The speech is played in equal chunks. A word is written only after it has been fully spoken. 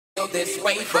This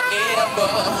way forever.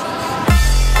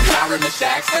 Lauren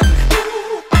Jackson.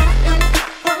 Ooh, I am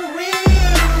for real.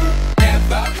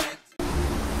 Never.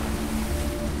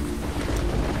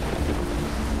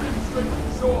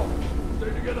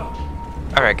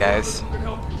 Alright guys,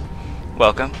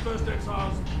 welcome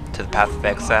to the Path of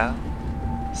Exile.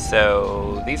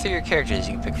 So these are your characters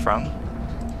you can pick from.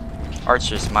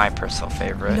 Archer's my personal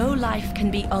favorite. No life can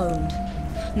be owned.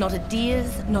 Not a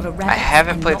deer's, not a rabbit's. I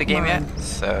haven't played the game mine. yet,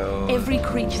 so Every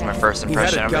creature. this is my first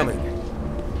impression of it.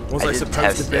 Was I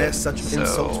supposed to bear such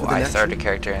insults with I started a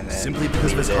character and then simply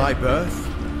because of his high birth?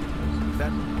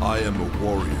 I am a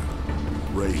warrior,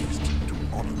 raised to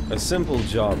honor. A simple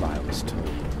job, I was told.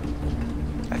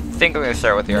 I think I'm gonna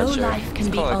start with the No archer. life can Let's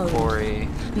be call it owned. Corey.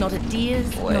 Not a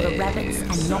deer's, not a rabbit's,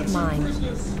 and not mine.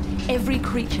 Every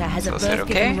creature has a So is that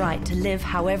birth-given okay? right to live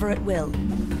however it will,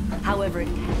 however it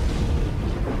can.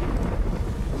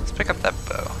 Let's pick up that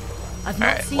bow. I've not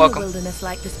Alright, seen welcome. a wilderness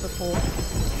like this before.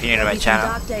 If you're new to my There'll be some channel,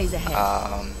 dark days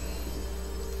ahead.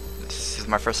 this is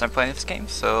my first time playing this game,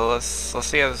 so let's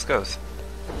see how this goes.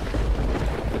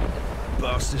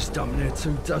 Bastards dumped near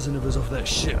 24 of us off that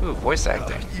ship. Ooh, voice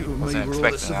acting. You and me Wasn't were all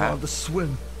that expecting that. survived the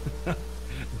swim.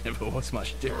 Never was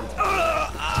much different.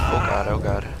 Oh god, oh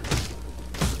god.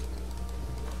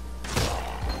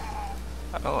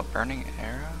 Oh, a burning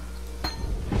arrow?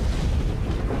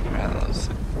 Alright, let's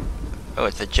see. Oh,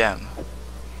 it's a gem.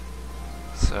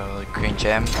 So, green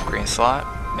gem, green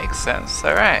slot, makes sense.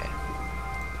 Alright.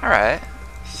 Alright.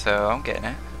 So, I'm getting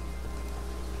it.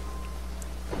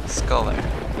 Skull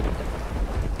there.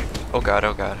 Oh god,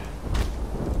 oh god.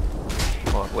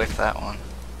 Oh, I whiffed that one.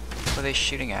 What are they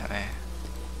shooting at me?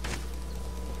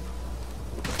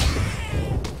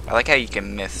 I like how you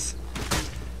can miss.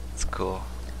 It's cool.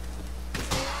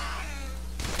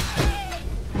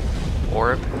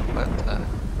 Orb?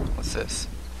 What's this?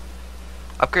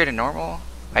 Upgrade a normal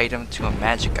item to a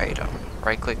magic item.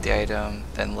 Right click the item,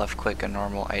 then left click a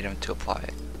normal item to apply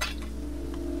it.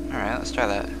 Alright, let's try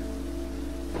that.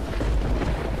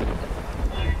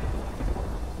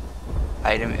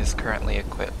 Item is currently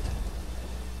equipped.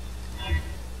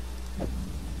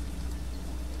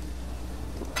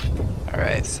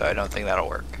 Alright, so I don't think that'll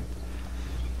work.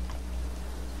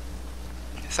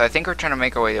 So I think we're trying to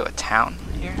make our way to a town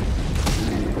here.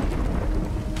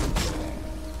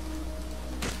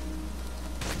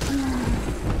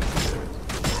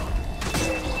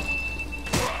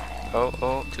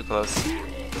 Oh, too close.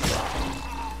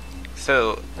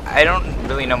 So, I don't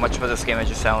really know much about this game, I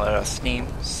just downloaded it on Steam,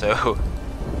 so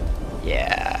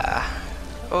yeah.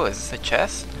 Oh, is this a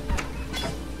chest?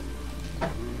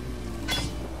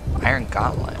 Iron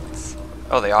gauntlets.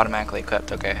 Oh, they automatically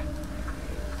equipped, okay.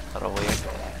 A little weird.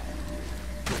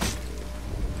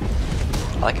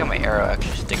 I like how my arrow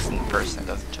actually sticks in the person, it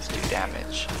doesn't just do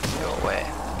damage. Go away.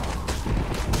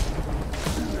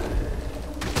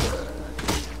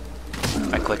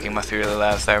 My clicking must be really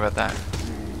loud, sorry about that.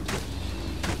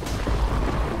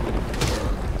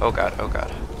 Oh god, oh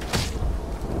god.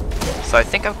 So I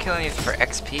think I'm killing these for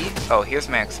XP. Oh, here's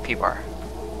my XP bar.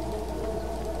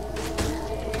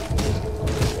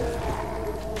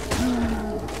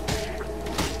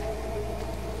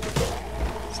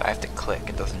 So I have to click,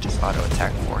 it doesn't just auto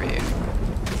attack for you.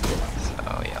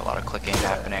 So yeah, a lot of clicking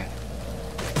happening.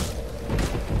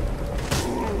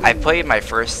 I played my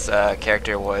first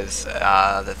character was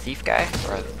the thief guy,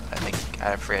 or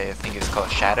I think he was called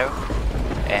Shadow,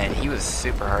 and he was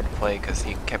super hard to play because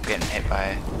he kept getting hit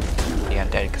by the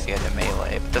undead because he had the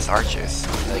melee. But this archer's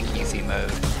like easy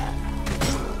mode.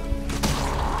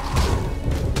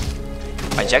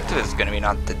 My objective is going to be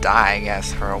not to die, I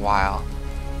guess, for a while.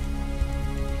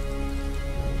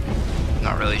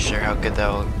 Not really sure how good that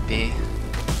will be.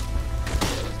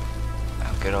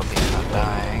 How good I'll be not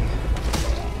dying.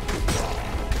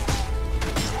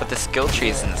 But the skill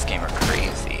trees in this game are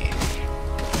crazy.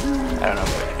 I don't know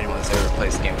if anyone's ever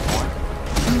played this game before.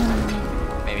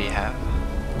 Maybe you have.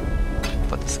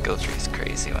 But the skill tree is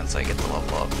crazy once I get the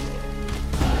level up.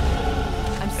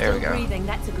 I'm There still we go. breathing,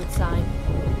 that's a good sign.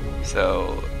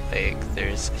 So, like,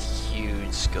 there's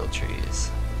huge skill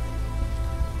trees.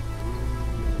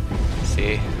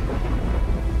 See?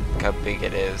 Look how big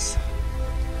it is.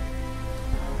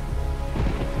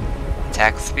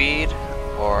 Attack speed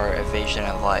or evasion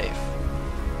and life?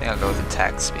 I think I'll go with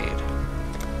attack speed.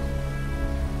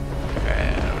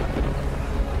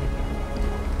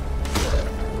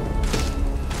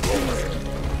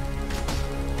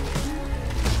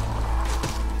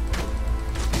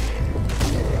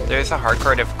 There's a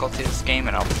hardcore difficulty to this game,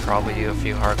 and I'll probably do a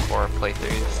few hardcore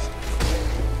playthroughs.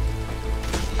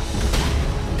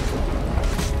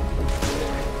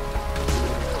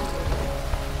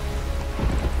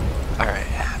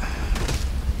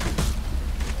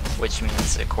 which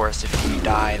means, of course, if you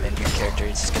die, then your character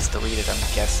just gets deleted, I'm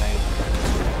guessing.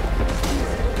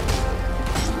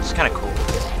 It's kind of cool.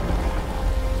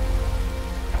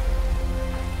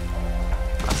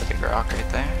 That's a big rock right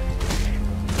there.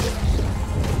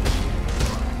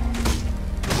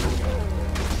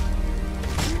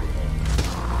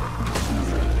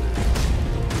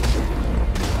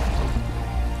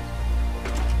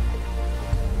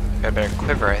 Got a better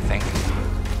quiver, I think.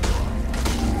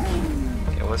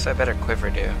 Okay, what's that better quiver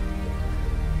do?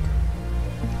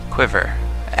 Quiver.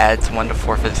 Adds 1 to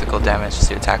 4 physical damage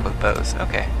to attack with bows.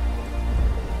 Okay.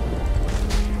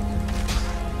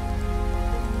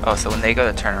 Oh, so when they go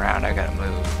to turn around, I gotta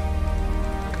move.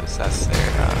 Because that's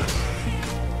their,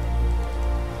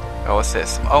 Oh, what's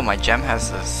this? Oh, my gem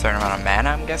has a certain amount of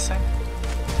mana, I'm guessing?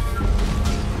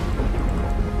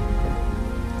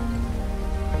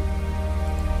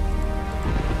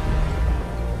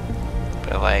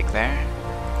 Bit of lag there.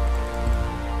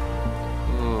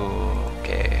 Ooh,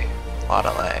 okay. A lot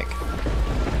of lag.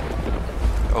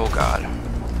 Oh god.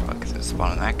 Fuck, is it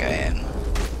spawning that guy in?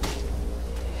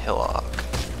 Hillock.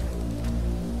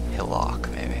 Hillock,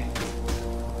 maybe.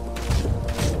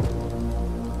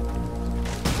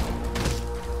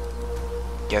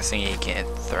 Guessing he can't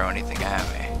throw anything at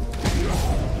me.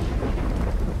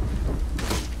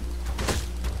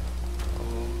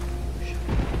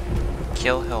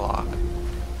 Kill Hillock.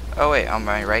 Oh wait, on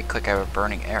my right click I have a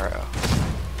burning arrow.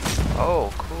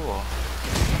 Oh, cool.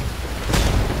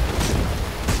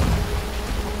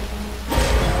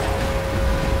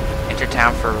 Enter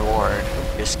town for reward.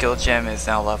 Your skill gem is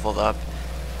now leveled up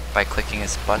by clicking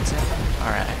this button.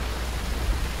 Alright.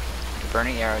 Your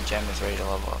burning arrow gem is ready to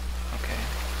level up. Okay.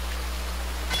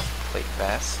 Plate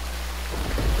vest.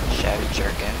 Shabby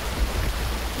jerkin.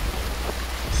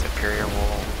 Superior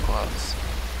wool gloves.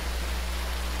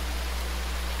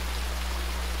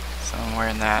 So I'm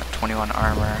wearing that. 21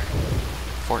 armor.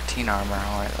 14 armor.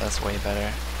 Alright, that's way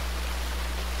better.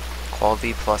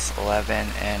 Quality plus 11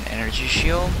 and energy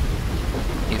shield.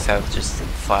 These have just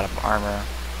flat up armor.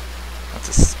 That's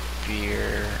a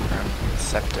spear or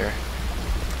scepter.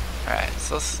 Alright,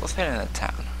 so let's head into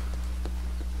town.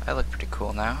 I look pretty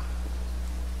cool now.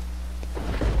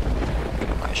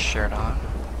 Get my shirt on.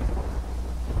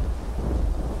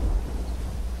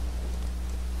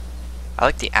 I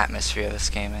like the atmosphere of this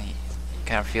game. You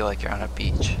kind of feel like you're on a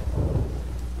beach.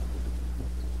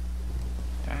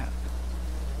 Alright.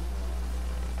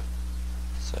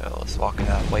 So let's walk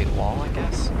into that white wall, I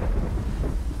guess.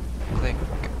 Click,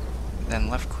 then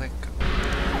left click.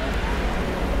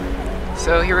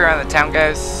 So here we are in the town,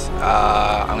 guys.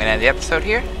 I'm gonna end the episode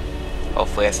here.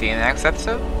 Hopefully I see you in the next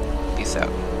episode. Peace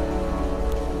out.